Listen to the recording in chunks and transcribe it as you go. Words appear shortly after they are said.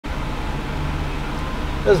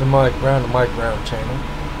This is Mike Brown, the Mike Brown channel,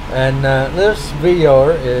 and this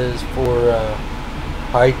VR is for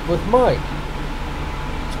Hike with Mike.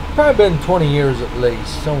 It's probably been 20 years at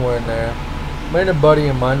least, somewhere in there. Me and a buddy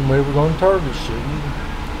of mine, we were going target shooting,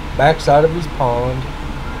 backside of his pond,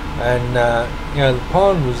 and the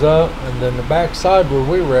pond was up, and then the backside where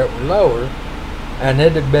we were at were lower, and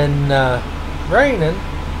it had been raining,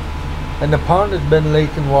 and the pond had been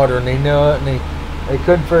leaking water, and he knew it, and they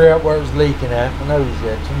couldn't figure out where it was leaking at. My nose was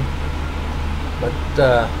itching. But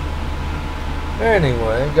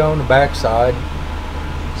anyway, go on the backside,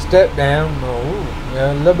 step down.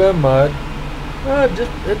 A little bit of mud.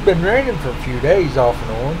 It'd been raining for a few days off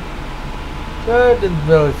and on, so I didn't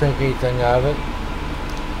really think anything of it.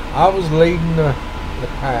 I was leading the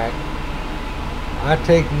pack. I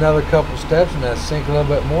take another couple steps and I sink a little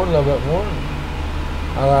bit more, a little bit more.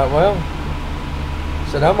 I thought, well, I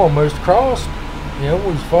said, I'm almost across. We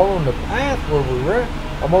was following the path where we were.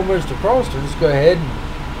 I'm almost across there. Just go ahead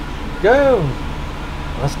and go.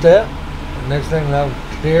 I step. The next thing I was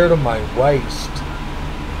clear to my waist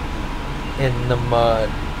in the mud.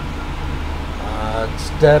 I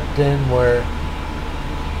stepped in where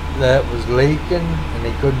that was leaking and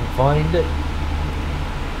he couldn't find it.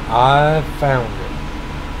 I found it.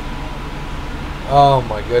 Oh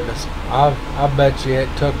my goodness. I bet you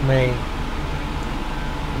it took me,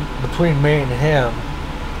 between me and him,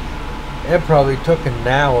 it probably took an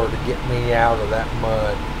hour to get me out of that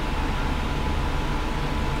mud.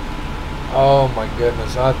 Oh my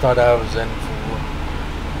goodness, I thought I was in for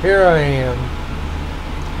it. Here I am.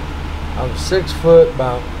 I'm 6 foot,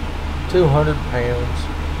 about 200 pounds.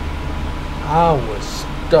 I was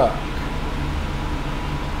stuck.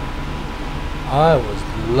 I was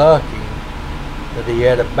lucky that he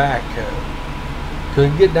had a backhoe.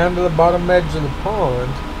 Couldn't get down to the bottom edge of the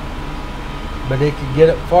pond, but he could get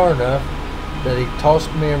it far enough that he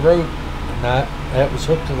tossed me a rope, and that was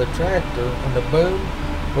hooked to the tractor, and the boom,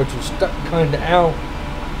 which was stuck kind of out,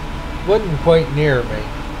 wasn't quite near me,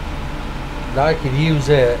 but I could use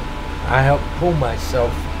it. I helped pull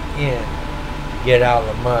myself in, get out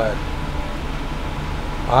of the mud.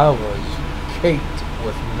 I was caked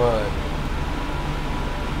with mud.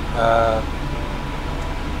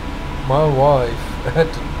 My wife,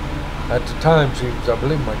 at the time, she was, I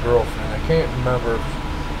believe, my girlfriend. I can't remember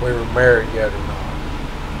if we were married yet or not.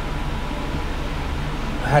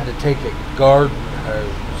 I had to take a garden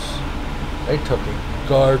hose. They took a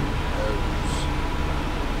garden hose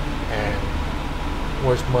and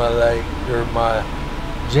washed my leg or my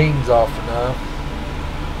jeans off enough.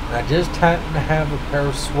 And I just happened to have a pair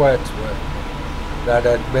of sweats with me that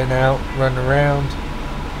I'd been out running around.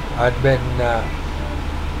 I'd been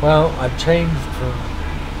I'd changed from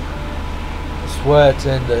sweats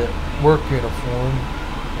into work uniform.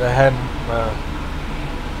 That had my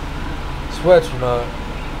sweats when I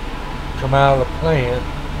come out of the plant.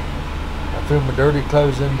 I threw my dirty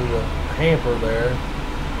clothes into the hamper there,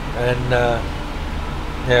 and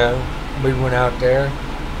we went out there,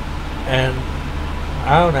 and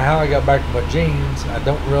I don't know how I got back to my jeans. I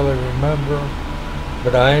don't really remember,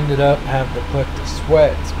 but I ended up having to put the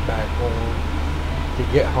sweats back on to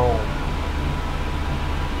get home.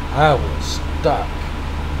 I was stuck,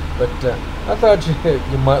 but I thought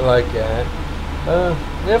you might like that.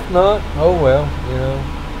 If not, oh well,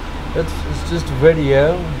 it's just a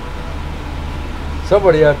video.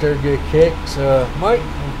 Somebody out there get a kick, so Mike,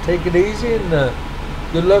 take it easy, and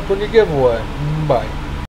good luck on your giveaway. Bye.